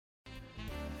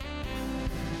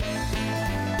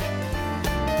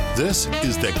This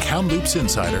is the Kamloops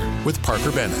Insider with Parker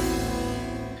Bennett.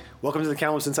 Welcome to the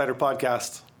Kamloops Insider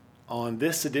podcast. On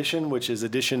this edition, which is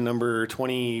edition number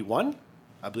 21,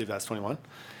 I believe that's 21.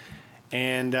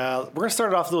 And we're going to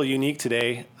start it off a little unique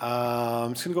today.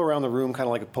 I'm just going to go around the room kind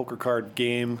of like a poker card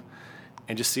game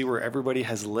and just see where everybody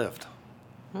has lived.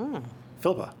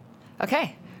 Philippa.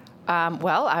 Okay.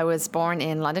 Well, I was born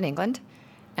in London, England,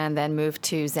 and then moved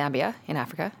to Zambia in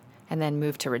Africa, and then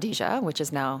moved to Rhodesia, which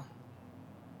is now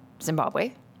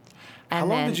Zimbabwe. And How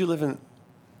long did you live in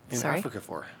Sorry? Africa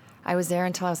for? I was there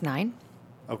until I was 9.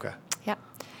 Okay. Yeah.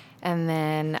 And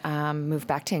then moved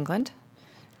back to England,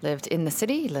 lived in the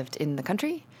city, lived in the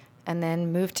country, and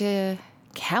then moved to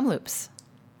Kamloops.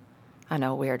 I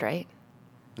know, weird, right?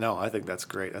 No, I think that's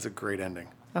great. That's a great ending.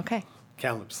 Okay.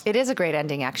 Kamloops. It is a great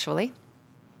ending, actually.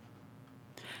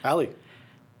 Ali.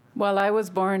 Well, I was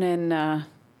born in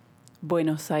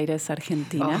Buenos Aires,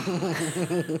 Argentina.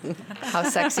 How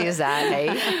sexy is that,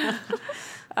 hey?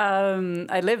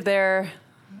 I lived there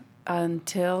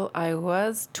until I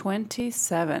was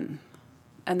 27.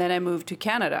 And then I moved to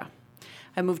Canada.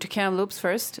 I moved to Kamloops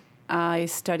first. I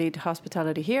studied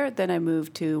hospitality here. Then I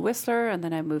moved to Whistler, and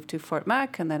then I moved to Fort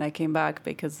Mac, and then I came back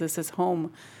because this is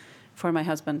home for my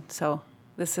husband. So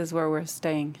this is where we're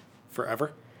staying.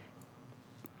 Forever?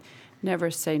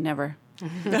 Never say never.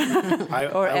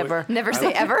 Ever. Never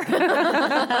say ever.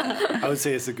 I would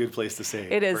say it's a good place to say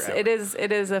It is. forever.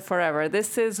 It is a forever.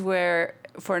 This is where,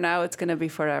 for now, it's going to be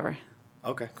forever.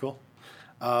 Okay, cool.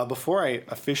 Before I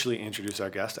officially introduce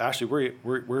our guest, Ashley,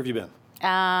 where have you been?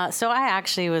 So I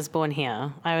actually was born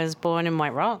here. I was born in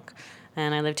White Rock,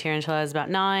 and I lived here until I was about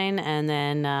 9, and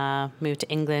then moved to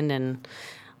England and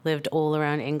lived all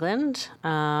around England.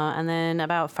 And then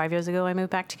about 5 years ago, I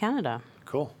moved back to Canada.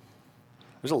 Cool.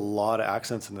 There's a lot of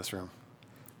accents in this room,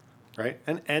 right?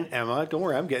 And Emma, don't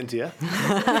worry, I'm getting to you.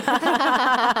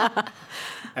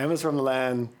 Emma's from the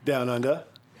land down under.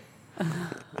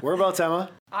 Whereabouts, Emma?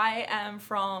 I am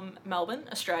from Melbourne,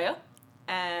 Australia,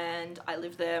 and I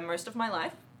lived there most of my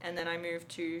life. And then I moved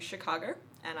to Chicago,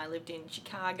 and I lived in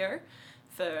Chicago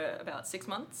for about 6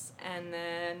 months, and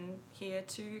then here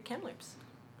to Kamloops.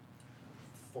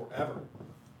 Forever.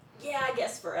 Yeah, I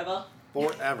guess forever.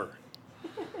 Forever.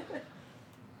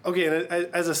 Okay, and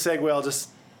as a segue, I'll just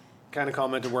kind of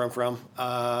comment on where I'm from.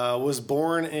 Was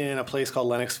born in a place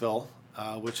called Lennoxville,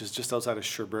 which is just outside of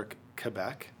Sherbrooke,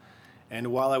 Quebec. And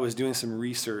while I was doing some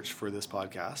research for this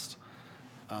podcast,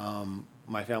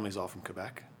 my family's all from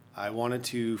Quebec. I wanted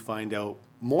to find out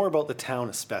more about the town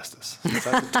Asbestos. So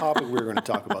that's the topic we're going to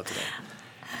talk about today.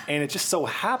 And it just so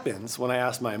happens when I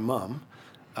asked my mom,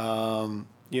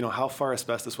 how far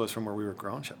Asbestos was from where we were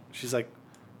growing, she's like,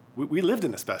 we lived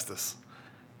in Asbestos.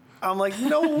 I'm like,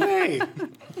 no way.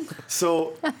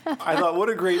 So I thought, what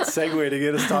a great segue to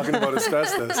get us talking about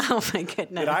asbestos. Oh, my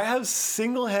goodness. And I have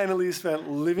single-handedly spent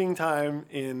living time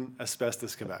in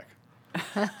Asbestos, Quebec.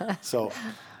 So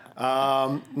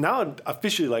now I'd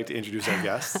officially like to introduce our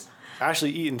guest, Ashley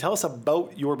Eaton. Tell us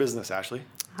about your business, Ashley.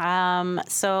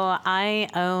 So I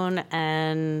own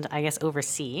and I guess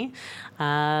oversee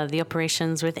the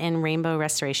operations within Rainbow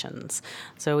Restorations.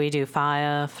 So we do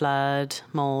fire, flood,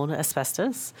 mold,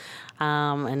 asbestos,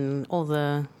 and all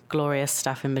the glorious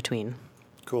stuff in between.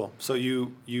 Cool. So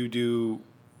you do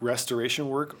restoration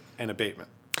work and abatement.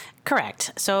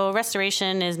 Correct. So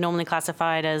restoration is normally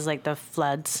classified as like the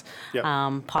floods Yep.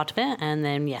 part of it. And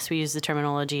then, yes, we use the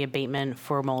terminology abatement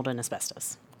for mold and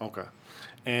asbestos. Okay.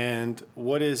 And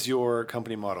what is your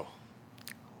company motto?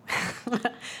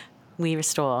 We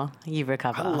restore, you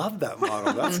recover. I love that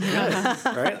motto. That's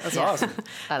good, right? That's awesome.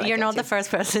 I like You're it not too. the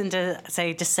first person to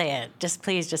say, just say it.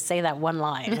 Please say that one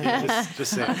line.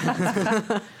 just say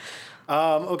it.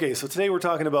 Okay, so today we're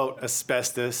talking about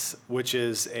asbestos, which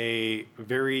is a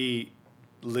very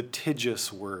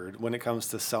litigious word when it comes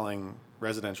to selling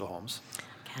residential homes.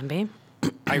 Can be.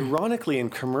 Ironically, in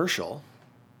commercial,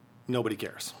 nobody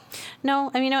cares.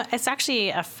 No, it's actually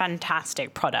a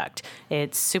fantastic product.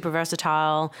 It's super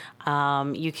versatile.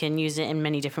 You can use it in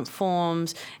many different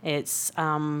forms. It's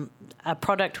a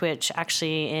product which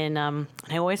actually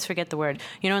I always forget the word.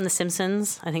 In The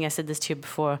Simpsons, I think I said this to you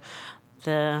before,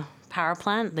 the power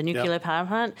plant, the nuclear Yep. power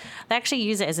plant, they actually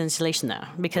use it as insulation there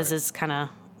because it's kind of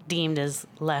deemed as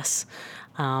less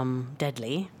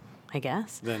deadly, I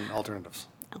guess. Than alternatives.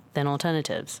 Than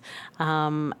alternatives.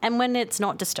 And when it's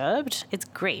not disturbed, it's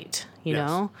great, you Yes.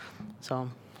 know? So.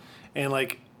 And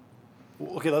okay,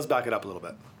 let's back it up a little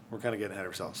bit. We're kind of getting ahead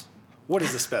of ourselves. What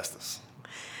is asbestos?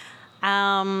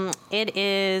 It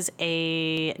is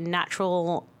a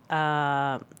natural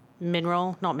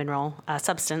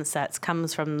substance that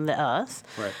comes from the earth.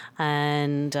 Right.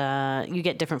 And you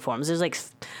get different forms. There's like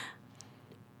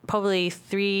probably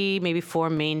 3, maybe 4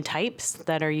 main types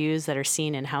that are used that are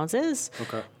seen in houses.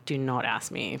 Okay. Do not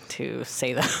ask me to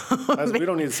say that. We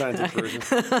don't need the scientific version.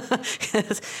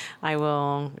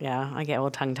 I get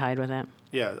all tongue-tied with it.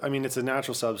 Yeah, I mean, it's a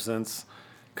natural substance,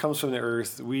 comes from the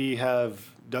earth. We have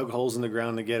dug holes in the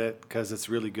ground to get it because it's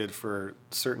really good for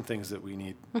certain things that we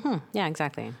need. Mm-hmm. Yeah,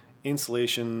 exactly.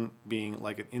 Insulation being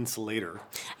like an insulator.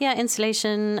 Yeah,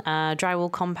 insulation,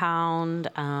 drywall compound,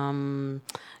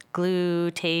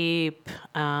 glue, tape.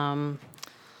 I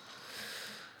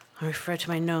refer to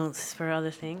my notes for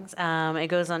other things. It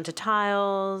goes on to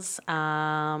tiles,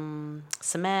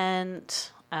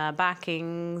 cement,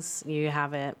 backings. You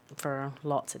have it for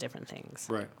lots of different things.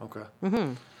 Right, okay.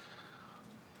 Mm-hmm.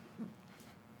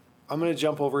 I'm going to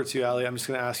jump over to Ali. I'm just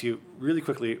going to ask you really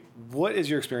quickly, what is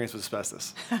your experience with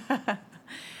asbestos?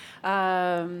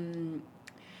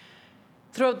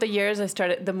 Throughout the years,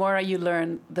 the more you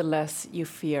learn, the less you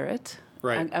fear it.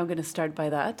 Right. I'm going to start by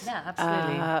that. Yeah,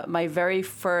 absolutely. My very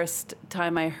first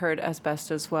time I heard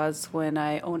asbestos was when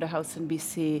I owned a house in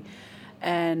BC,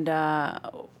 and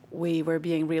we were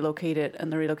being relocated,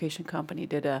 and the relocation company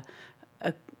did a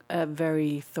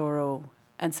very thorough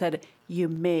and said, you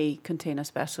may contain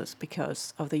asbestos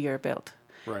because of the year built.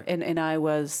 Right. And I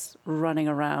was running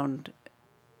around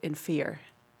in fear.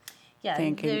 Yeah,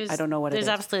 thinking, I don't know what it is.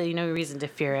 There's absolutely no reason to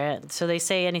fear it. So they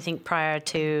say anything prior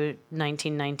to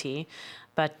 1990,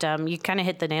 but you kind of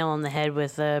hit the nail on the head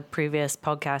with the previous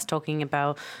podcast talking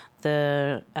about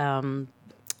the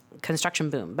construction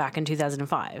boom back in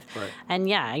 2005. Right. And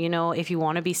yeah, if you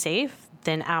want to be safe,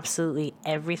 then absolutely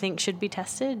everything should be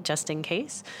tested just in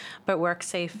case. But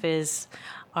WorkSafe is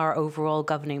our overall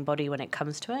governing body when it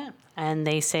comes to it. And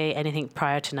they say anything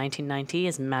prior to 1990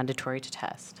 is mandatory to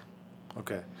test.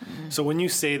 Okay. So when you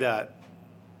say that,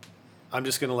 I'm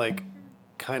just going to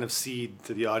kind of seed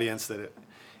to the audience that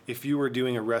if you were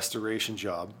doing a restoration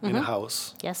job in a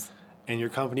house. Yes. And your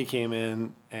company came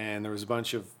in and there was a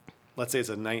bunch of, let's say it's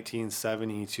a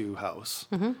 1972 house,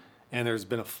 and there's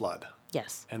been a flood.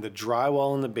 Yes. And the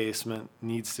drywall in the basement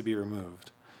needs to be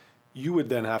removed. You would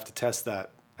then have to test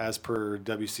that as per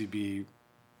WCB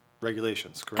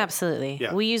regulations, correct? Absolutely.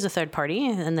 Yeah. We use a third party,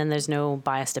 and then there's no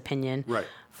biased opinion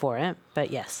for it.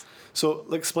 But yes. So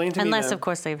explain to me unless then, of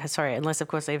course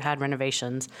they've had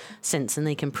renovations since, and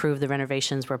they can prove the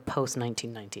renovations were post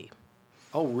 1990.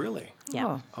 Oh, really?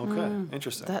 Yeah. Oh. Okay.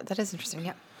 Interesting. That is interesting.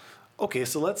 Yeah. Okay,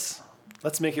 so let's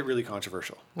make it really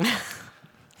controversial.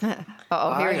 Here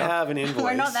I we go. have an invoice.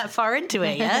 We're not that far into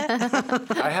it yet.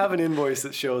 I have an invoice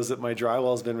that shows that my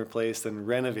drywall's been replaced and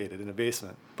renovated in a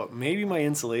basement, but maybe my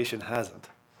insulation hasn't.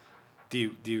 Do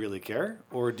you really care,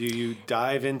 or do you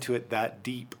dive into it that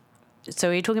deep?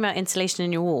 So you're talking about insulation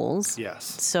in your walls. Yes.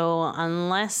 So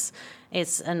unless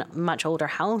it's a much older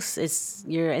house,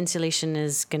 your insulation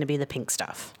is going to be the pink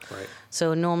stuff. Right.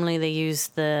 So normally they use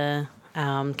the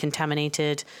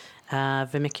contaminated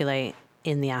vermiculite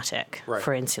in the attic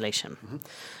for insulation. Mm-hmm.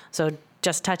 So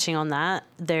just touching on that,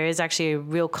 there is actually a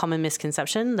real common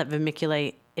misconception that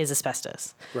vermiculite is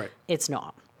asbestos. Right. It's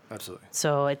not. Absolutely.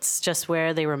 So it's just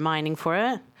where they were mining for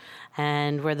it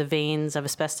and where the veins of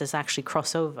asbestos actually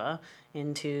cross over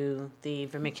into the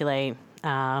vermiculite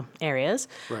areas,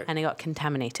 and it got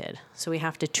contaminated. So we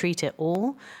have to treat it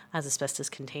all as asbestos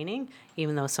containing,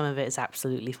 even though some of it is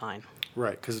absolutely fine.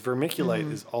 Right, because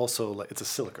vermiculite is also it's a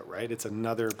silica, right? It's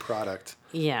another product.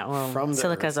 Yeah, well, from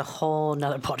silica is a whole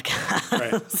nother podcast.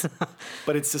 Right,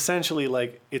 but it's essentially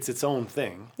it's its own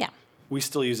thing. Yeah. We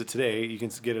still use it today. You can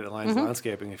get it at Lions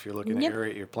Landscaping if you're looking to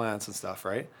aerate your plants and stuff,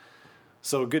 right?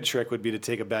 So a good trick would be to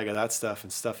take a bag of that stuff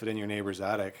and stuff it in your neighbor's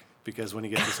attic, because when you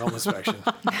get this home inspection,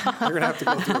 you're going to have to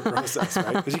go through a process,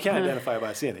 right? Because you can't identify it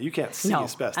by seeing it. You can't see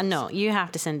asbestos. No, you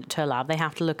have to send it to a lab. They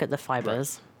have to look at the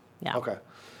fibers. Right. Yeah. Okay.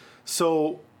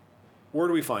 So where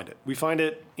do we find it? We find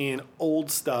it in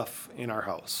old stuff in our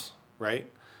house, right?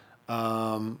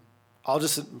 I'll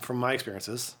just, from my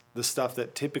experiences, the stuff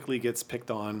that typically gets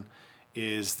picked on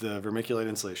is the vermiculite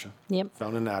insulation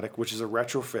found in an attic, which is a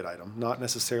retrofit item, not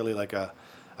necessarily like a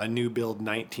new build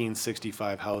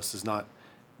 1965 house is not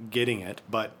getting it,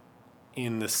 but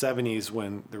in the 70s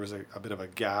when there was a bit of a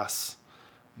gas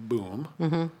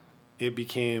boom, it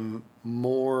became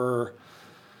more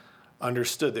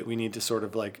understood that we need to sort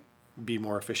of be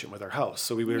more efficient with our house.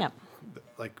 So we would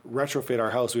retrofit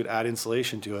our house, we would add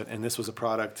insulation to it, and this was a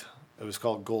product. It was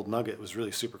called Gold Nugget. It was really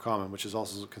super common, which is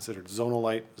also considered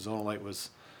Zonolite. Zonolite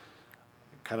was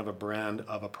kind of a brand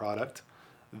of a product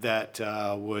that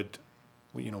would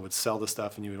would sell the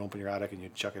stuff, and you would open your attic and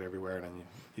you'd chuck it everywhere, and then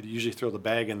you'd usually throw the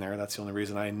bag in there. That's the only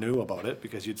reason I knew about it,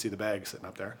 because you'd see the bag sitting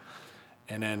up there.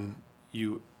 And then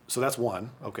so that's one.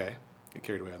 Okay. Get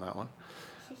carried away on that one.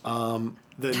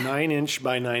 The 9-inch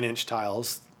by 9-inch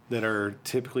tiles that are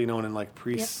typically known in like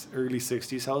early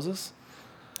 60s houses.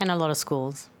 And a lot of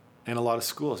schools. And a lot of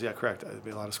schools. Yeah, correct. There'd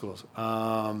be a lot of schools.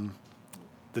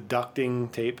 The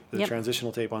ducting tape, the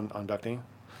transitional tape on ducting.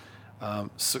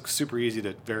 Super easy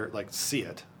to see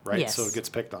it, right? Yes. So it gets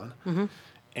picked on. Mm-hmm.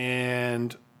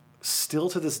 And still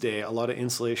to this day, a lot of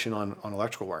insulation on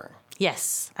electrical wiring.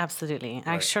 Yes, absolutely.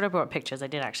 I should have brought pictures. I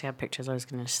did actually have pictures I was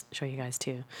going to show you guys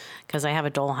too, because I have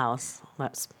a dollhouse.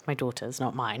 That's my daughter's,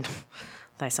 not mine.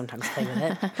 I sometimes play with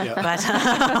it. But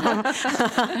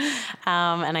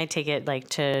and I take it like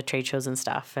to trade shows and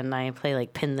stuff, and I play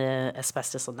like pin the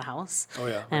asbestos on the house. Oh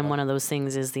yeah. And one of those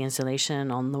things is the insulation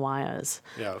on the wires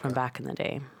from back in the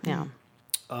day. Yeah.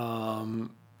 And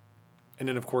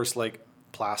then of course like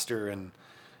plaster and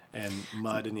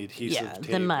mud and the adhesive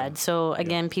tape. The mud. So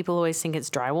again, people always think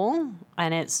it's drywall,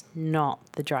 and it's not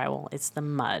the drywall. It's the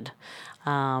mud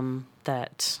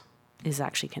that is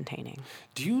actually containing.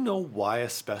 Do you know why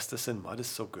asbestos in mud is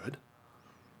so good?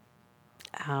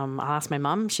 I'll ask my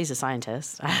mom. She's a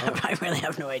scientist. I really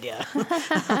have no idea.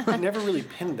 I never really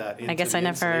pinned that into I guess I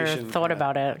never thought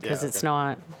about it, because it's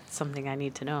not something I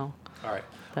need to know. All right.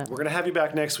 But we're going to have you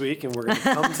back next week, and we're going to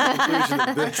come to the conclusion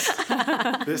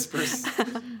of this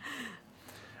person.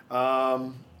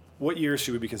 What years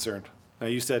should we be concerned? Now,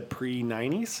 you said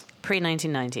pre-90s?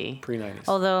 Pre-1990. Pre-90s.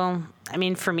 Although, I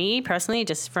mean, for me personally,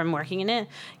 just from working in it,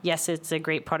 yes, it's a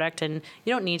great product, and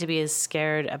you don't need to be as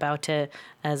scared about it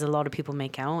as a lot of people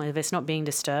make out. If it's not being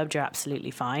disturbed, you're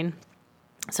absolutely fine.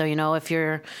 So, if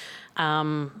you're,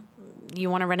 you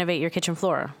want to renovate your kitchen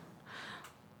floor,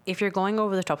 if you're going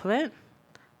over the top of it,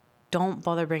 don't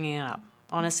bother bringing it up.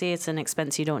 Honestly, it's an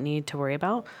expense you don't need to worry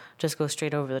about. Just go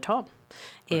straight over the top.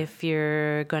 Right. If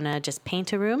you're going to just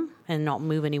paint a room and not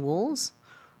move any walls,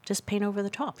 just paint over the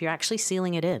top. You're actually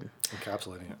sealing it in.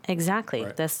 Encapsulating it. Exactly.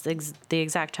 Right. That's the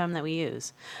exact term that we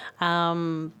use.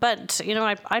 But,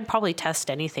 I'd probably test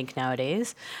anything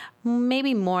nowadays,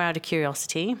 maybe more out of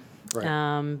curiosity,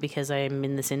 because I'm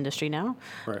in this industry now.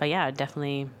 Right. But yeah,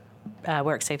 definitely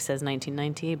WorkSafe says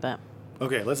 1990, but...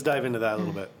 Okay, let's dive into that a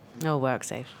little bit. Oh,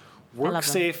 WorkSafe.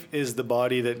 WorkSafe is the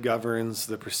body that governs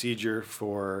the procedure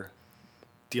for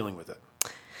dealing with it.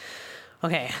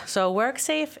 Okay, so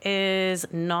WorkSafe is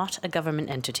not a government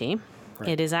entity. Right.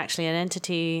 It is actually an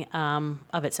entity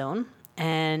of its own,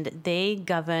 and they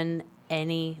govern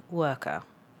any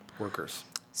workers.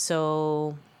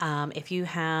 So if you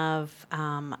have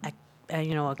a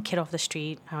kid off the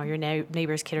street, or your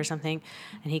neighbor's kid or something,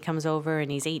 and he comes over and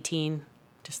he's 18,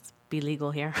 just be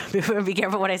legal here. Be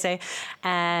careful what I say.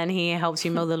 And he helps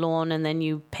you mow the lawn, and then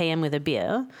you pay him with a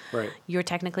beer. Right. You're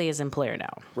technically his employer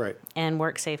now. Right. And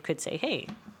WorkSafe could say, hey,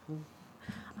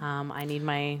 I need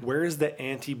my... Where is the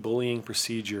anti-bullying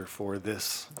procedure for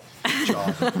this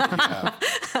job that you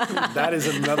have? That is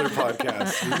another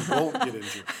podcast we won't get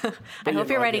into. I hope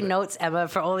you're writing notes, Emma,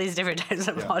 for all these different types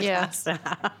of podcasts. Yeah.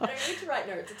 I don't need to write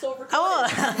notes. It's all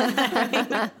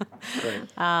recorded.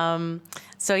 Right.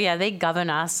 So, yeah, they govern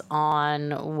us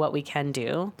on what we can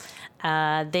do.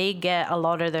 They get a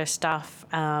lot of their stuff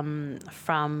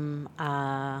from,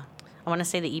 I want to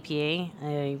say the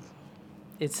EPA.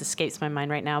 It escapes my mind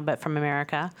right now, but from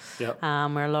America,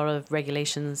 where a lot of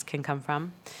regulations can come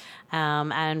from,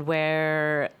 and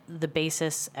where the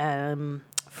basis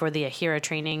for the AHERA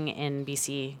training in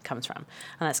BC comes from.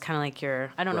 And that's kind of like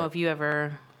I don't know if you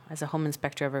ever, as a home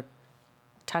inspector, ever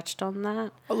touched on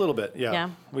that? A little bit,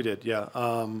 yeah. We did, yeah.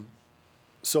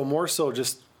 So more so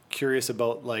just curious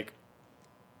about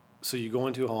so you go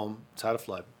into a home, it's had a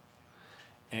flood,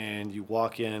 and you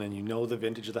walk in and the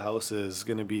vintage of the house is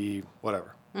going to be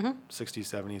whatever, 60s,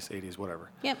 70s, 80s, whatever.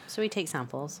 Yep, so we take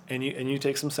samples. And you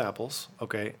take some samples,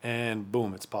 okay, and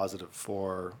boom, it's positive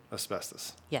for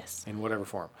asbestos. Yes. In whatever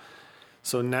form.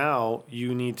 So now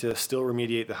you need to still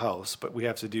remediate the house, but we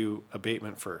have to do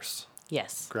abatement first.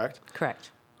 Yes. Correct?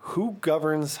 Correct. Who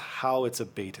governs how it's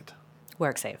abated?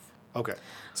 WorkSafe. Okay.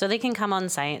 So they can come on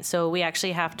site. So we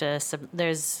actually have to,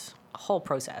 there's a whole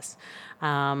process.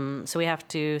 So we have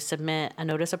to submit a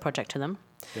notice of project to them.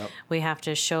 Yep. We have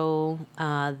to show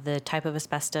the type of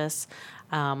asbestos,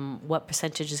 what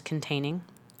percentage is containing,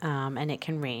 and it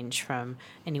can range from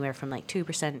anywhere from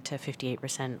 2% to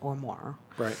 58% or more.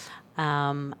 Right.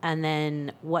 And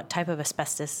then what type of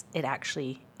asbestos it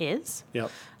actually is.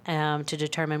 Yep. To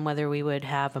determine whether we would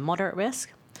have a moderate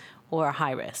risk or a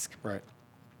high risk. Right.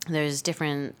 There's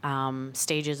different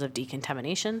stages of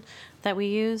decontamination that we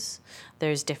use.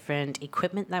 There's different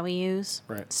equipment that we use.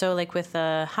 Right. So like with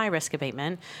the high-risk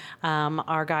abatement,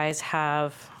 our guys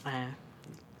have,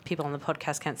 people on the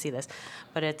podcast can't see this,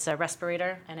 but it's a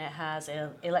respirator and it has an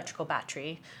electrical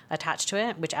battery attached to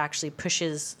it, which actually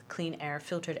pushes clean air,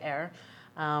 filtered air,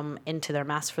 into their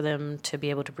mask for them to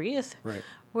be able to breathe. Right.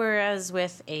 Whereas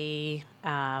with a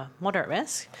moderate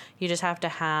risk, you just have to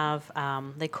have,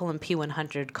 they call them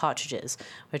P100 cartridges,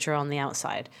 which are on the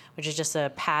outside, which is just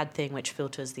a pad thing which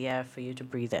filters the air for you to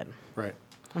breathe in. Right.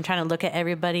 I'm trying to look at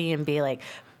everybody and be like,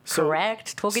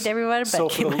 correct, talking to everybody, but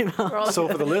keep my mouth. So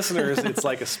for the listeners, it's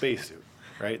like a spacesuit,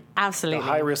 right? Absolutely. The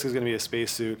high risk is going to be a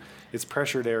spacesuit. It's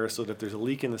pressured air, so that if there's a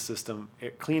leak in the system,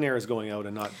 clean air is going out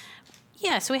and not.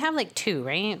 Yeah, so we have like two,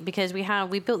 right? Because we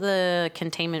built the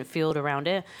containment field around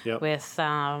it with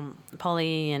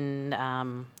poly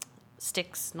and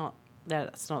sticks.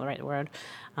 That's not the right word,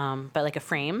 but like a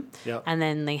frame. Yep. And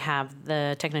then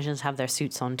the technicians have their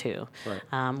suits on too,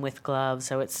 Right. with gloves,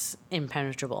 so it's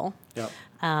impenetrable. Yeah.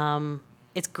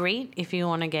 It's great if you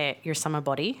want to get your summer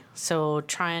body. So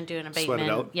try and do an abatement. Sweat it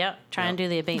out. Yep. Try and do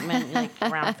the abatement like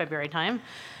around February time,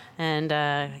 and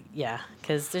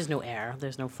because there's no air,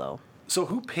 there's no flow. So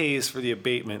who pays for the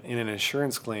abatement in an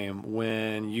insurance claim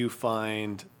when you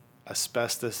find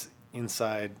asbestos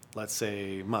inside, let's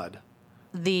say, mud?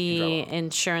 The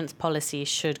insurance policy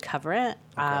should cover it.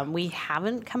 Okay. We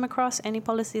haven't come across any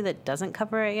policy that doesn't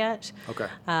cover it yet. Okay.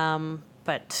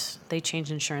 But they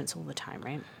change insurance all the time,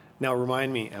 right? Now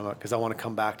remind me, Emma, because I want to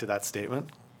come back to that statement,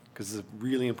 because it's a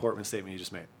really important statement you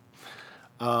just made.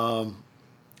 And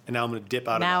now I'm going to dip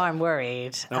out of that. Now I'm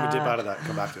worried. Now I'm going to dip out of that and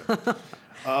come back to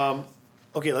it.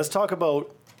 Okay, let's talk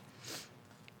about,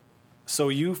 so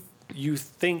you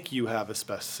think you have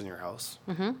asbestos in your house,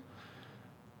 Mm-hmm.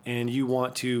 and you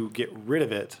want to get rid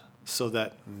of it so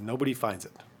that nobody finds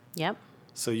it. Yep.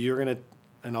 So you're going to,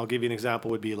 and I'll give you an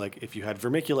example, would be like if you had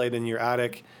vermiculite in your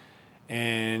attic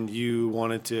and you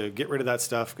wanted to get rid of that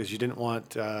stuff because you didn't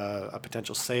want a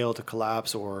potential sale to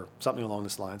collapse or something along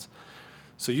these lines.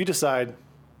 So you decide,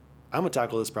 I'm going to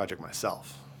tackle this project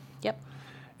myself. Yep.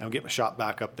 And I'll get my shop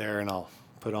back up there and I'll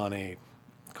put on a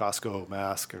Costco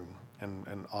mask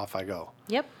and off I go.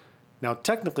 Yep. Now,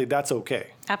 technically, that's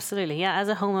okay. Absolutely. Yeah. As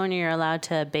a homeowner, you're allowed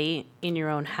to abate in your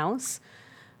own house.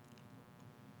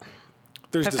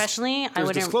 Professionally, I there's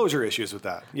wouldn't. disclosure issues with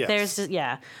that. Yes.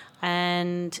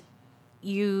 And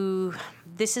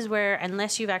this is where,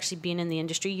 unless you've actually been in the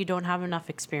industry, you don't have enough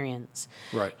experience.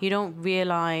 Right. You don't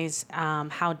realize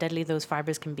how deadly those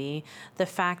fibers can be. The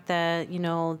fact that,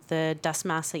 the dust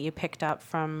mask that you picked up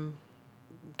from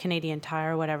Canadian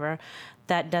Tire or whatever,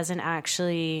 that doesn't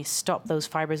actually stop those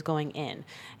fibers going in.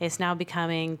 It's now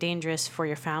becoming dangerous for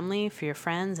your family, for your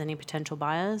friends, any potential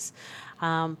buyers.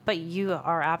 But you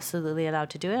are absolutely allowed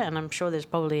to do it, and I'm sure there's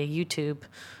probably a YouTube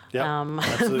video.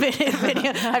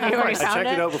 Have you already found it?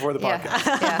 I checked it out before the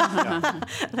podcast. Yeah.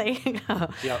 There you go.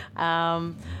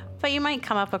 Yep. But you might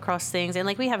come up across things, and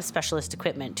like we have specialist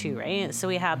equipment too, right? So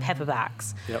we have HEPA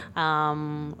vacs. Yep.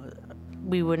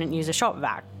 We wouldn't use a shop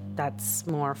vac. That's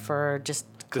more for just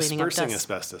cleaning Dispersing up dust.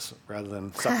 asbestos rather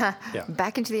than sucking. Yeah.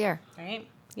 Back into the air. Right?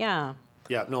 Yeah.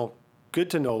 Yeah, no, good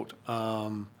to note.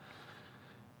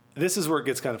 This is where it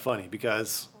gets kind of funny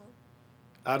because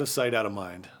out of sight, out of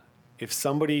mind. If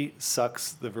somebody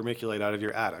sucks the vermiculite out of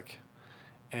your attic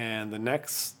and the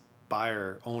next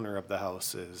buyer, owner of the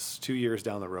house is 2 years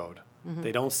down the road,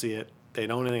 they don't see it, they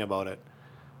don't know anything about it,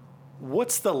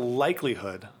 what's the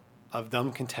likelihood of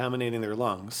them contaminating their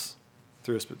lungs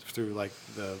through like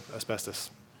the asbestos?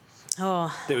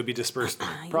 Oh, They would be dispersed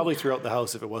probably throughout the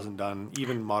house if it wasn't done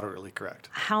even moderately correct.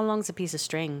 how long's a piece of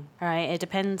string? All right. It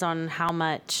depends on how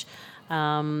much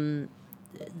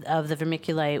of the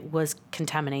vermiculite was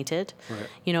contaminated.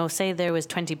 Right. Say there was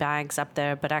 20 bags up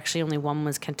there, but actually only one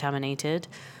was contaminated.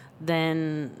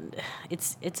 Then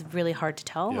it's really hard to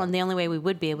tell. Yeah. And the only way we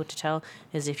would be able to tell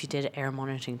is if you did air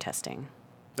monitoring testing.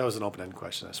 That was an open-ended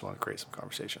question. I just want to create some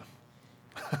conversation.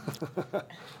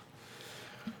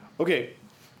 Okay,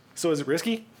 so is it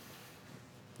risky?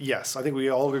 Yes, I think we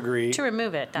all agree. To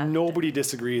remove it. Nobody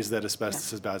disagrees that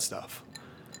asbestos is bad stuff.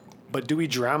 But do we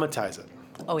dramatize it?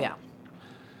 Oh, yeah.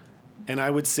 And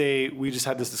I would say we just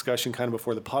had this discussion kind of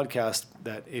before the podcast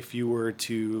that if you were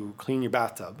to clean your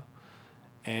bathtub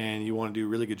and you want to do a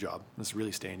really good job, it's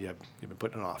really stained, you've been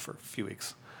putting it off for a few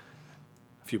weeks,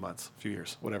 a few months, a few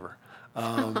years, whatever.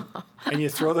 And you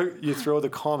throw the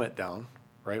Comet down,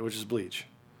 right, which is bleach.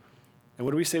 And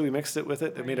what do we say we mixed it with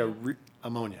it? It made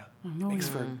ammonia. Makes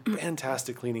for a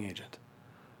fantastic cleaning agent.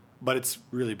 But it's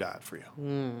really bad for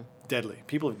you. Deadly.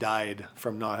 People have died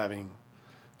from not having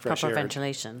fresh Proper air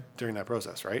ventilation. during that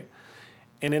process, right?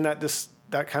 And in that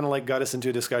kind of like got us into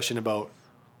a discussion about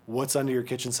what's under your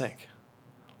kitchen sink.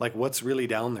 Like what's really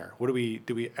down there? What do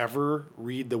we ever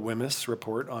read the WMIS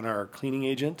report on our cleaning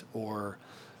agent or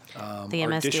our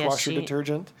MSDS dishwasher sheet.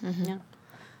 detergent? Yeah.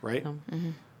 Right?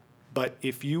 But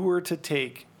if you were to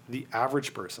take the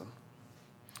average person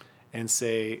and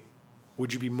say,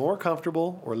 would you be more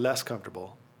comfortable or less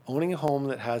comfortable owning a home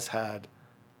that has had,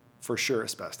 for sure,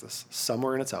 asbestos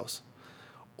somewhere in its house?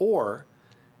 Or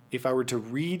if I were to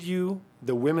read you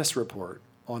the WMIS report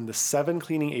on the 7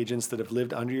 cleaning agents that have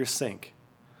lived under your sink,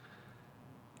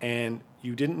 and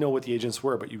you didn't know what the agents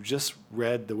were, but you just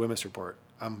read the WMIS report,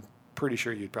 I'm pretty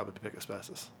sure you'd probably pick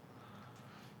asbestos.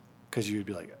 Because you'd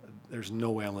be like, there's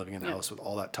no way I'm living in a house with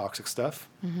all that toxic stuff.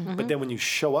 But then when you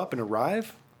show up and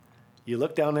arrive, you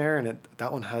look down there and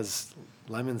that one has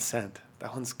lemon scent.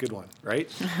 That one's a good one, right?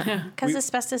 Because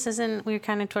asbestos isn't, we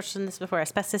kind of touched on this before,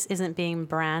 asbestos isn't being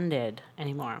branded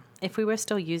anymore. If we were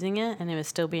still using it and it was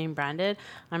still being branded,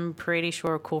 I'm pretty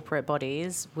sure corporate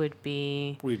bodies would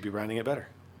be... We'd be branding it better.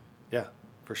 Yeah,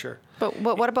 for sure. But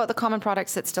what about the common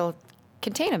products that still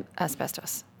contain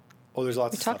asbestos? Oh, there's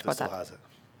lots of stuff talked that about still that. has it.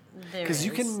 There Because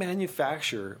you is. can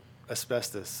manufacture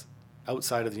asbestos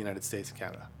outside of the United States and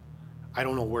Canada. I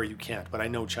don't know where you can't, but I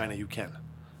know China you can.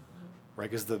 Right?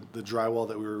 Because the drywall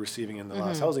that we were receiving in the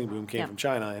last housing boom came Yeah. from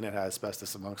China, and it has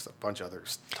asbestos amongst a bunch of other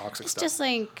toxic It's stuff. just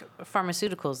like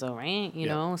pharmaceuticals, though, right? You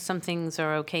Yeah. know, some things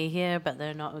are okay here, but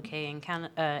they're not okay in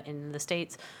in the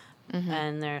States,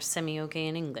 and they're semi-okay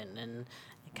in England, and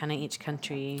kind of each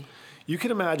country. You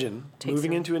can imagine Takes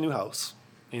moving some- into a new house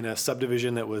in a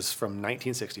subdivision that was from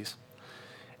 1960s,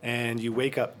 and you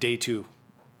wake up day 2,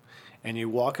 and you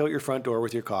walk out your front door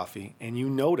with your coffee, and you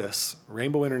notice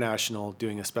Rainbow International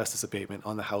doing asbestos abatement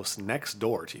on the house next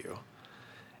door to you.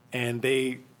 And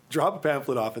they drop a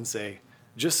pamphlet off and say,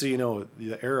 just so you know,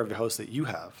 the area of the house that you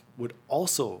have would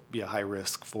also be a high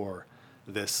risk for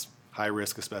this high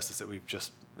risk asbestos that we've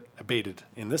just abated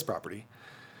in this property.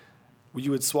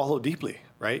 You would swallow deeply,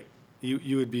 right?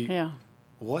 You would be, Yeah.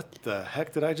 what the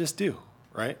heck did I just do,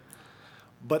 right?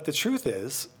 But the truth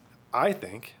is, I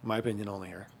think, my opinion only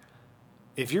here,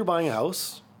 if you're buying a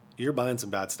house, you're buying some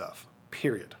bad stuff,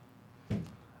 period.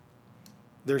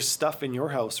 There's stuff in your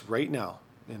house right now,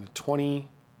 in a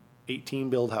 2018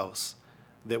 build house,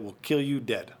 that will kill you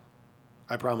dead.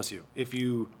 I promise you. If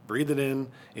you breathe it in,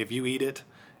 if you eat it,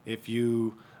 if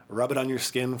you rub it on your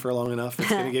skin for long enough, it's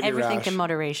going to give you a Everything rash. in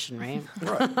moderation, right?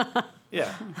 Right.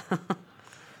 Yeah.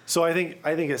 So I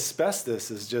think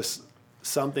asbestos is just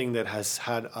something that has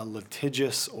had a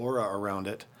litigious aura around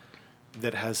it,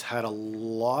 that has had a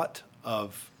lot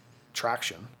of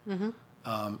traction,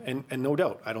 and no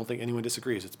doubt, I don't think anyone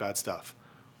disagrees. It's bad stuff.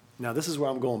 Now this is where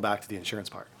I'm going back to the insurance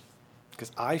part,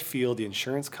 because I feel the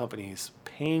insurance companies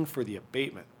paying for the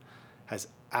abatement has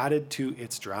added to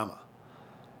its drama.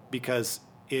 Because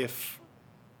if,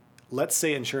 let's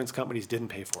say, insurance companies didn't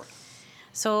pay for it.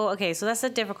 So that's a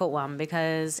difficult one,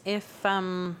 because if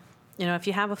if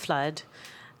you have a flood,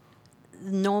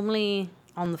 normally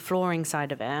on the flooring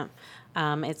side of it,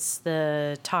 it's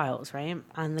the tiles, right,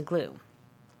 and the glue.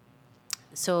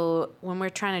 So when we're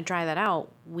trying to dry that out,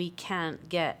 we can't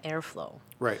get airflow.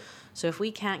 Right. So if we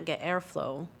can't get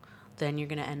airflow, then you're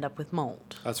going to end up with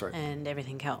mold. That's right. And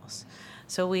everything else.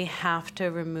 So we have to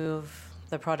remove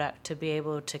the product to be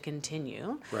able to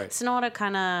continue. Right. It's not a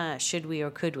kind of should we or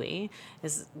could we.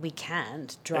 Is we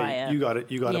can't dry Hey, it. you got to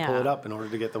pull Yeah. it up in order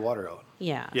to get the water out.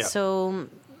 Yeah. Yeah. So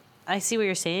I see what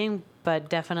you're saying, but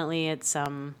definitely it's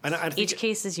And I think- each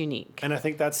case is unique. And I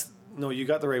think you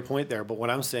got the right point there. But what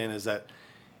I'm saying is that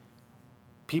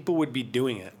people would be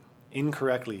doing it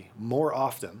incorrectly more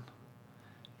often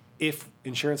if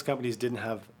insurance companies didn't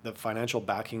have the financial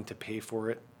backing to pay for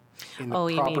it in the Oh,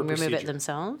 you proper mean remove procedure. it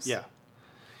themselves? Yeah.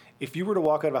 If you were to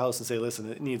walk out of a house and say,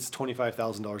 listen, it needs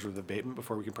 $25,000 worth of abatement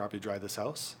before we can properly dry this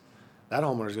house, that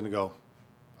homeowner's going to go,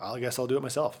 I guess I'll do it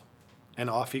myself. And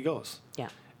off he goes. Yeah.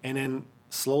 And then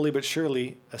slowly but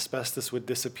surely, asbestos would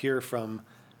disappear from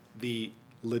the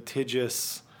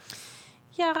litigious.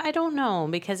 Yeah, I don't know,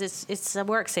 because it's a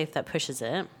WorkSafe that pushes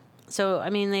it. So, I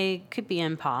mean, they could be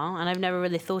in par, and I've never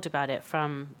really thought about it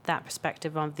from that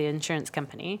perspective of the insurance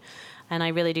company. And I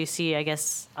really do see, I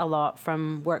guess, a lot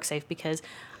from WorkSafe, because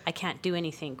I can't do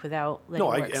anything without letting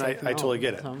WorkSafe know. I totally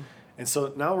get it. So, And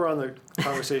so now we're on the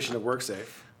conversation of WorkSafe,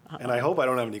 and I hope I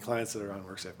don't have any clients that are on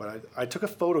WorkSafe, but I took a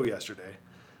photo yesterday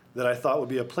that I thought would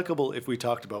be applicable if we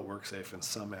talked about WorkSafe in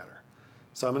some manner.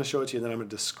 So I'm going to show it to you, and then I'm going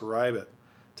to describe it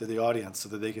to the audience so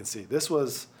that they can see. This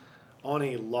was on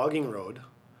a logging road.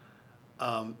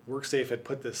 WorkSafe had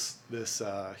put this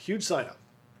huge sign up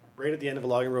right at the end of a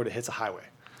logging road, it hits a highway.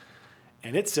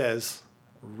 And it says,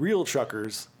 real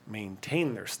truckers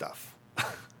maintain their stuff.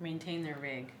 Maintain their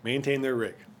rig. Maintain their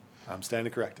rig. I'm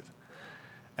standing corrected.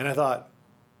 And I thought,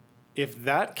 if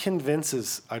that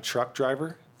convinces a truck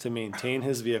driver to maintain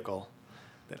his vehicle,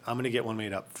 then I'm going to get one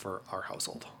made up for our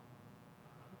household.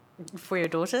 For your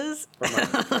daughters?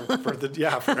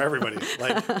 For everybody.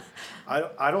 Like,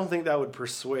 I don't think that would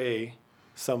persuade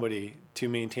somebody to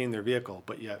maintain their vehicle,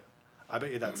 but yet I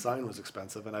bet you that sign was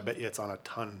expensive, and I bet you it's on a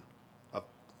ton of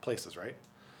places, right?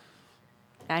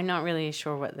 I'm not really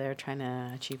sure what they're trying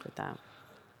to achieve with that.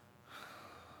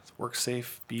 It's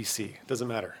WorkSafe BC. Doesn't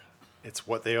matter. It's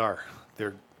what they are.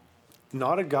 They're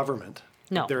not a government.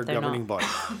 No, they're a governing not. body.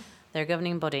 They're a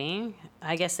governing body.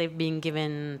 I guess they've been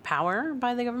given power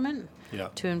by the government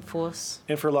to enforce.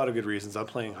 And for a lot of good reasons. I'm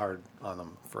playing hard on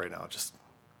them for right now, just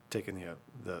taking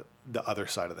the other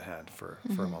side of the hand for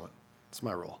a moment. It's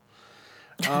my role.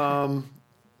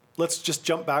 Let's just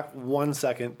jump back 1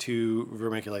 second to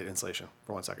vermiculite insulation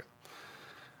for 1 second.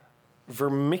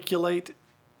 Vermiculite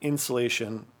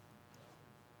insulation,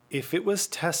 if it was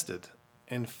tested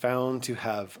and found to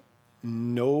have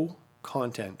no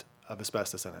content of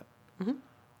asbestos in it,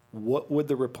 what would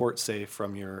the report say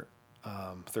from your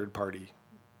third party?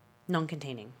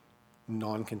 Non-containing.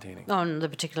 Non-containing. On the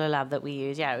particular lab that we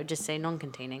use, it would just say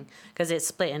non-containing because it's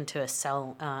split into a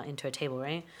cell, into a table,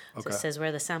 right? So it says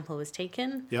where the sample was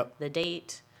taken, the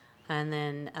date, and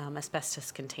then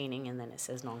asbestos containing, and then it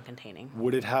says non-containing.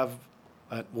 Would it have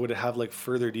like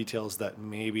further details that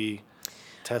maybe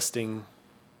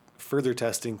further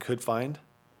testing could find?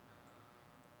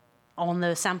 On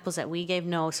the samples that we gave,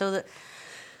 no. So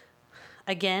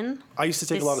again, I used to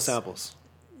take a lot of samples.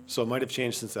 So it might have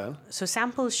changed since then. So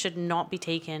samples should not be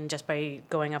taken just by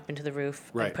going up into the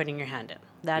roof and putting your hand in.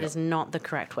 That is not the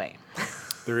correct way.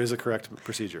 There is a correct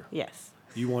procedure. Yes.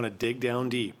 You want to dig down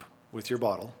deep with your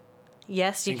bottle.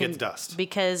 Yes, you can. Get dust.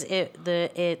 Because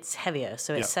it's heavier,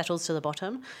 so it settles to the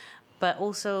bottom. But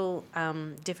also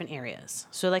different areas.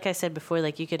 So like I said before,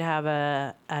 like you could have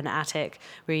an attic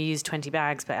where you use 20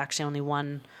 bags, but actually only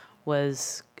one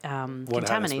was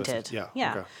contaminated. Yeah.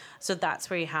 Okay. So that's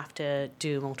where you have to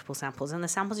do multiple samples. And the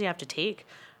samples you have to take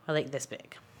are like this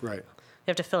big. Right. You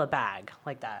have to fill a bag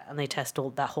like that, and they test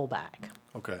that whole bag.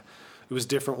 Okay. It was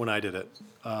different when I did it.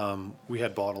 We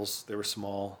had bottles. They were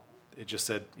small. It just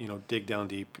said, dig down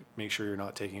deep. Make sure you're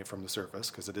not taking it from the surface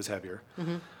because it is heavier.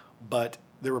 But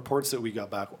the reports that we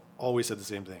got back always said the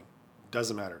same thing.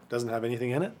 Doesn't matter. Doesn't have anything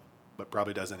in it, but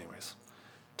probably does anyways.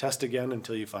 Test again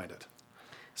until you find it.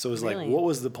 So it was like, what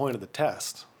was the point of the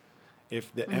test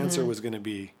if the answer was going to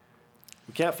be,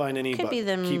 we can't find any, Could but be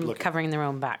them keep looking. Covering their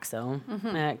own backs, though.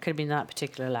 It could be that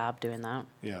particular lab doing that.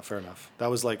 Yeah, fair enough. That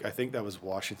was I think that was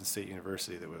Washington State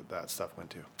University that stuff went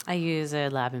to. I use a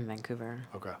lab in Vancouver.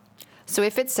 Okay. So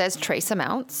if it says trace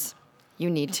amounts, you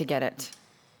need to get it.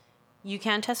 You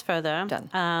can test further. Done.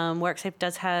 WorkSafe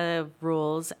does have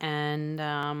rules, and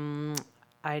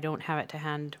I don't have it to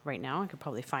hand right now. I could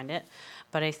probably find it.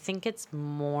 But I think it's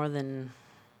more than,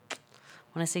 I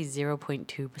want to say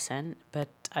 0.2%, but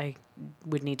I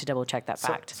would need to double check that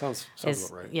fact. Sounds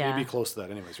about right. Yeah. You'd be close to that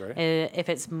anyways, right? If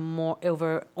it's more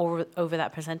over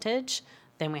that percentage,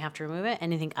 then we have to remove it.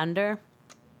 Anything under,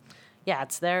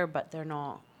 it's there, but they're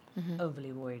not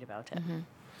overly worried about it.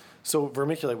 So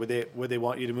vermiculite, would they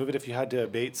want you to move it if you had to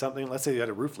abate something? Let's say you had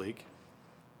a roof leak.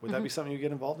 Would that be something you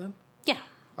get involved in? Yeah.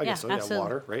 I guess so. Absolutely. Yeah,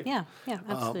 water, right? Yeah,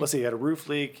 absolutely. Let's say you had a roof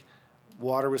leak,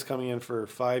 water was coming in for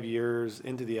 5 years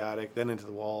into the attic, then into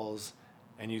the walls,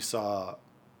 and you saw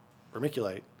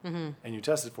vermiculite, and you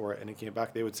tested for it, and it came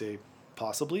back. They would say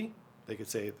possibly. They could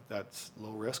say that's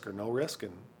low risk or no risk,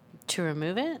 and to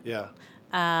remove it. Yeah.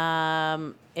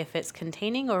 If it's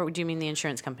containing, or do you mean the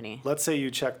insurance company? Let's say you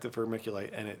checked the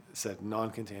vermiculite and it said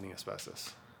non-containing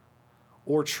asbestos,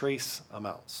 or trace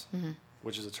amounts,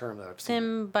 which is a term that I've seen.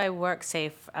 Then by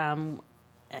WorkSafe,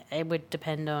 it would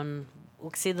depend on.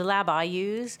 See, the lab I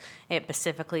use, it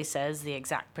specifically says the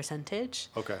exact percentage.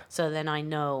 Okay. So then I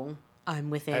know I'm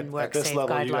within WorkSafe at this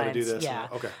level, guidelines. you gotta do this. Yeah.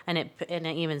 Okay. And it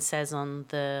even says on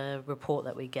the report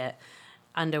that we get,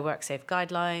 under WorkSafe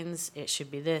guidelines, it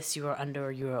should be this. You are under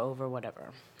or you are over, whatever.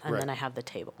 And then I have the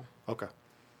table. Okay.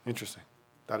 Interesting.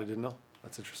 That I didn't know.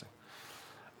 That's interesting.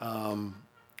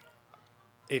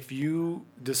 If you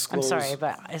disclose... I'm sorry,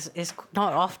 but it's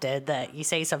not often that you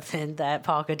say something that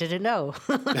Parker didn't know.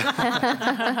 No, it's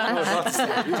not the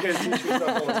same. These guys teach me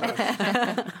stuff all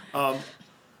the time.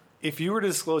 If you were to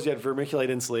disclose you had vermiculite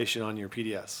insulation on your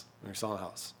PDS, in your sauna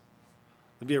house,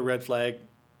 it'd be a red flag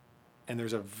and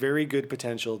there's a very good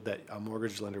potential that a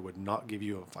mortgage lender would not give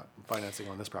you financing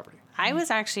on this property. I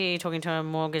was actually talking to a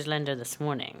mortgage lender this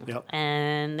morning, Yep.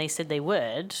 and they said they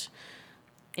would.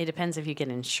 It depends if you get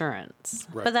insurance.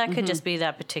 Right. But that could just be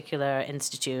that particular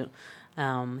institute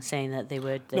saying that they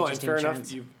would. They No, and just do fair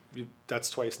insurance. enough. That's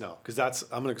twice now, because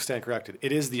I'm going to stand corrected.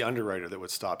 It is the underwriter that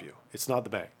would stop you. It's not the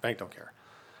bank. Bank don't care.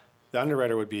 The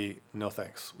underwriter would be, no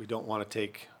thanks. We don't want to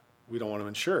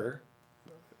insure,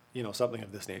 something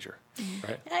of this nature,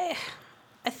 right?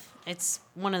 It's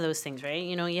one of those things, right?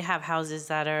 You have houses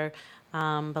that are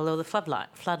below the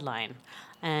floodline,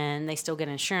 and they still get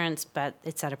insurance, but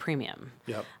it's at a premium.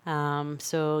 Yep.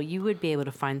 So you would be able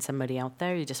to find somebody out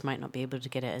there. You just might not be able to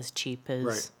get it as cheap as.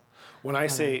 Right. When I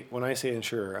say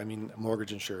insurer, I mean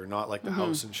mortgage insurer, not like the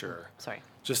house insurer. Sorry.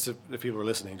 Just if people are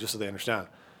listening, just so they understand.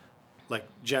 Like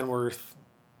Genworth,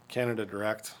 Canada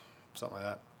Direct, something like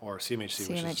that, or CMHC,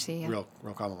 which is yeah. real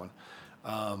common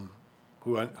one,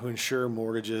 who insure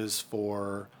mortgages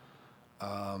for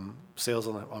sales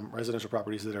on residential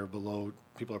properties that are below,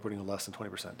 people are putting less than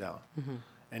 20% down.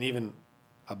 And even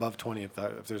above 20, if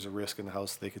there's a risk in the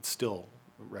house, they could still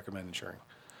recommend insuring.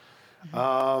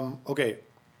 Okay.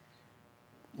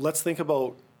 Let's think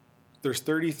about, there's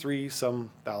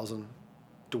 33,000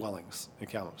 dwellings in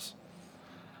Kamloops.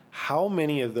 How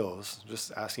many of those,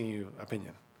 just asking you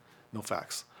opinion, no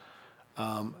facts,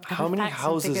 how many facts and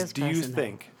houses figures do you person, though.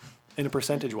 think, in a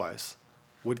percentage-wise,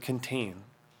 would contain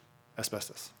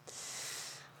asbestos?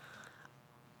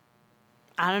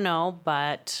 I don't know,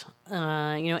 but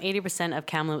 80% of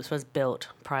Kamloops was built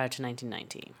prior to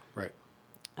 1990. Right.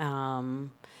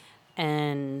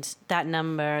 And that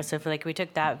number, so if we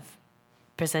took that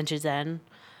percentage then,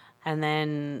 and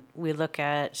then we look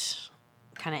at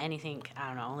kind of anything, I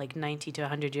don't know, like 90 to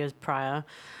 100 years prior,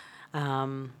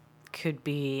 could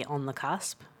be on the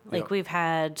cusp. Like Yep. we've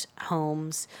had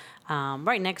homes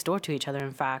right next door to each other,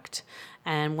 in fact,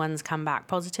 and one's come back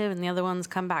positive and the other one's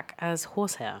come back as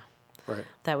horsehair Right.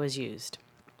 that was used.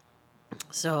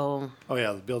 So Oh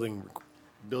yeah, the building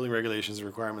regulations and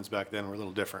requirements back then were a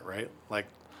little different, right? Like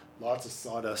lots of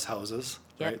sawdust houses,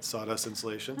 Yep. right? Sawdust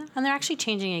insulation. And they're actually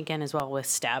changing again as well with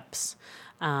steps,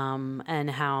 and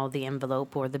how the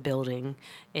envelope or the building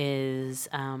is.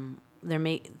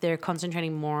 They're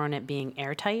concentrating more on it being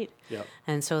airtight. Yep.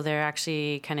 And so they're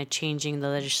actually kind of changing the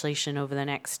legislation over the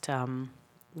next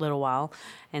little while,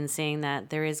 and saying that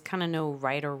there is kind of no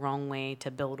right or wrong way to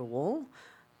build a wall,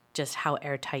 just how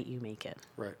airtight you make it.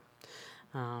 Right.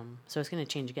 So it's going to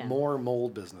change again. More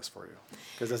mold business for you,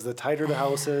 because as the tighter the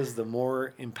house is, the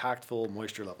more impactful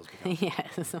moisture levels become.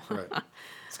 Yes. Right.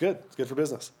 It's good. It's good for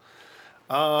business.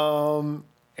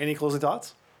 Any closing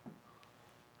thoughts,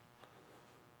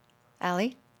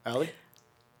 Allie? Allie?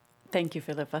 Thank you,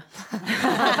 Philippa.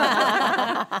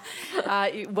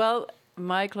 Well,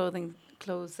 my closing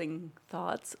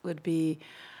thoughts would be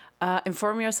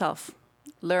inform yourself,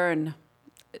 learn.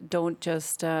 Don't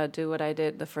just do what I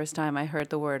did the first time I heard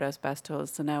the word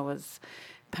asbestos, and I was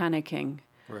panicking,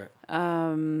 Right.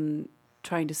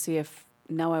 trying to see if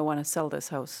now I want to sell this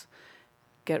house,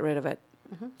 get rid of it.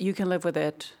 You can live with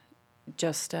it.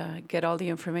 Just get all the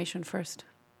information first.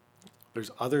 There's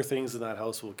other things in that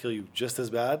house that will kill you just as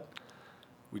bad.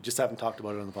 We just haven't talked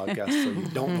about it on the podcast, so you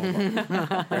don't know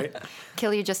about it, right?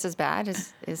 Kill you just as bad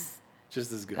is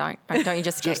Just as good. don't you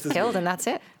just, Just get as killed good. and that's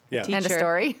it? Yeah. End of Teacher.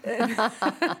 story.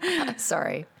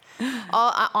 Sorry.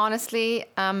 Honestly,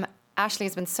 Ashley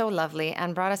has been so lovely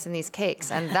and brought us in these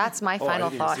cakes, and that's my Oh, I final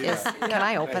didn't even thought see is, that. can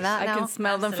I open that I now? can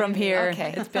smell them from here.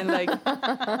 Okay. It's been like,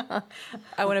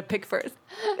 I want to pick first.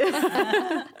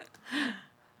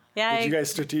 Yeah. Did you guys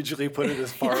strategically put it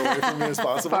as far away from me as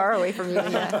possible? Far away from you,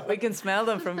 yeah. We can smell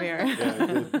them from here. Yeah,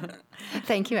 good.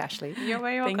 Thank you, Ashley. You're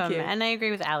very Thank welcome. you. And I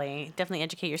agree with Ali. Definitely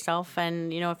educate yourself.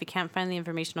 And, if you can't find the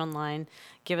information online,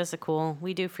 give us a call.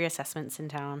 We do free assessments in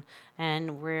town,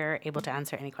 and we're able to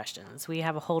answer any questions. We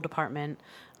have a whole department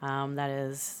that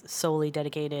is solely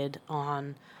dedicated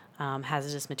on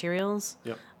hazardous materials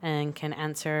Yep. and can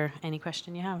answer any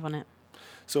question you have on it.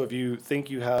 So if you think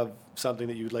you have something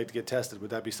that you would like to get tested, would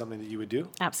that be something that you would do?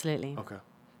 Absolutely. Okay,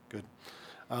 good.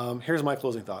 Here's my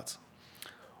closing thoughts.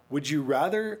 Would you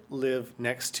rather live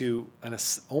next to an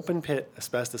open pit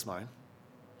asbestos mine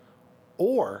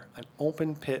or an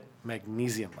open pit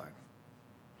magnesium mine?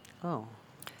 Oh.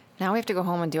 Now we have to go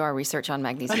home and do our research on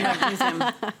magnesium. Magnesium.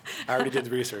 I already did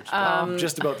the research.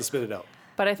 Just about to spit it out.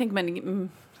 But I think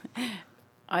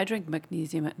I drink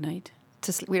magnesium at night.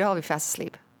 We'd all be fast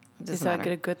asleep. It Is doesn't that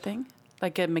matter. a good thing?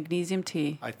 Like a magnesium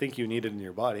tea? I think you need it in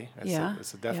your body.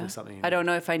 It's definitely something you need. I don't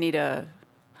know if I need a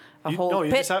whole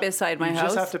you pit just have- beside my you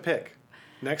house. just have to pick.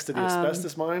 Next to the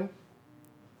asbestos mine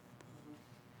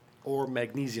or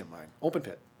magnesium mine? Open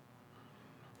pit.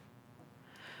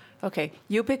 Okay,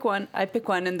 you pick one, I pick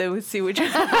one, and then we'll see which one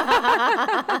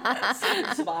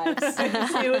Survives. see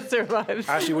who survives.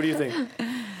 Ashley, what do you think?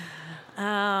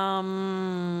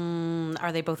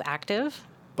 Are they both active?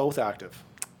 Both active.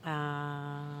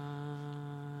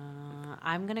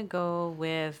 I'm going to go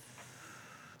with...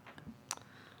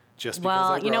 Just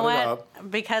because I brought it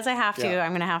up. Because I have to, Yeah.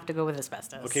 I'm going to have to go with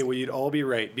asbestos. Okay, well, you'd all be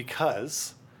right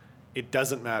because it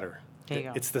doesn't matter. There you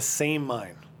go. It's the same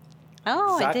mine.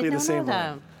 Oh, Exactly I did the not same know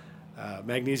that. mine.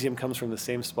 Magnesium comes from the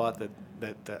same spot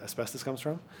that asbestos comes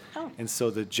from. Oh. And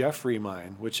so the Jeffrey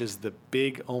mine, which is the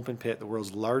big open pit, the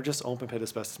world's largest open pit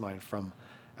asbestos mine from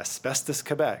Asbestos,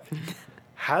 Quebec,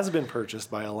 has been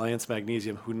purchased by Alliance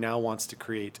Magnesium, who now wants to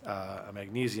create a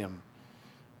magnesium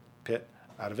pit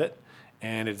out of it.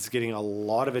 And it's getting a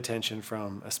lot of attention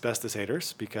from asbestos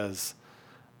haters because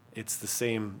it's the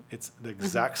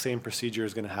exact same procedure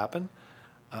is going to happen.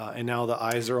 And now the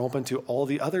eyes are open to all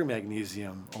the other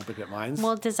magnesium open pit mines.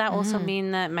 Well, does that also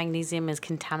mean that magnesium is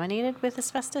contaminated with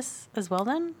asbestos as well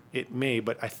then? It may,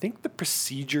 but I think the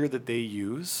procedure that they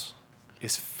use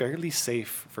is fairly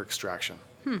safe for extraction.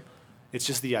 It's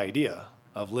just the idea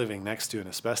of living next to an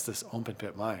asbestos open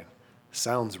pit mine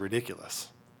sounds ridiculous,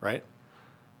 right?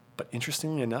 But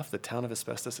interestingly enough, the town of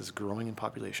Asbestos is growing in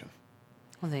population.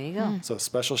 Well, there you go. So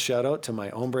special shout out to my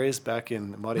hombres back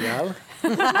in Montreal.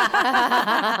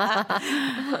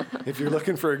 If you're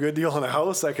looking for a good deal on a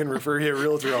house, I can refer you a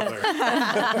realtor out there.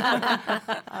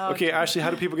 Okay, Ashley,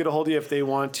 how do people get a hold of you if they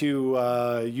want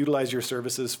to utilize your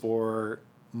services for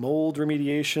mold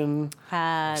remediation,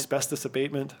 asbestos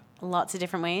abatement? Lots of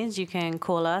different ways. You can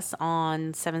call us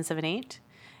on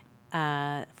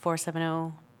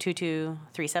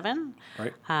 778-470-2237.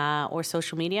 Right. Or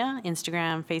social media,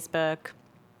 Instagram, Facebook,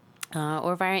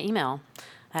 or via email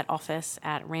at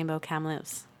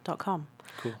office@rainbowkamloops.com.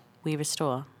 Cool. We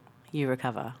restore, you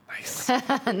recover. Nice.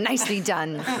 Nicely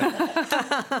done.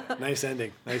 Nice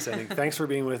ending. Nice ending. Thanks for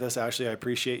being with us, Ashley. I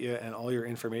appreciate you and all your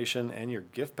information and your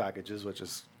gift packages, which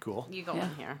is cool. You got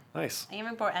one here. Nice. I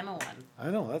even brought Emma one.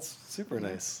 I know. That's super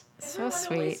nice. So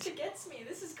Everyone always sweet. forgets me.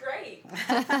 This is great.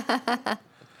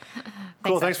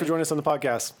 Cool. Thanks for joining us on the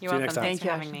podcast. You're See you welcome. next time. Thanks Thank for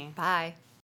you, having me. Bye.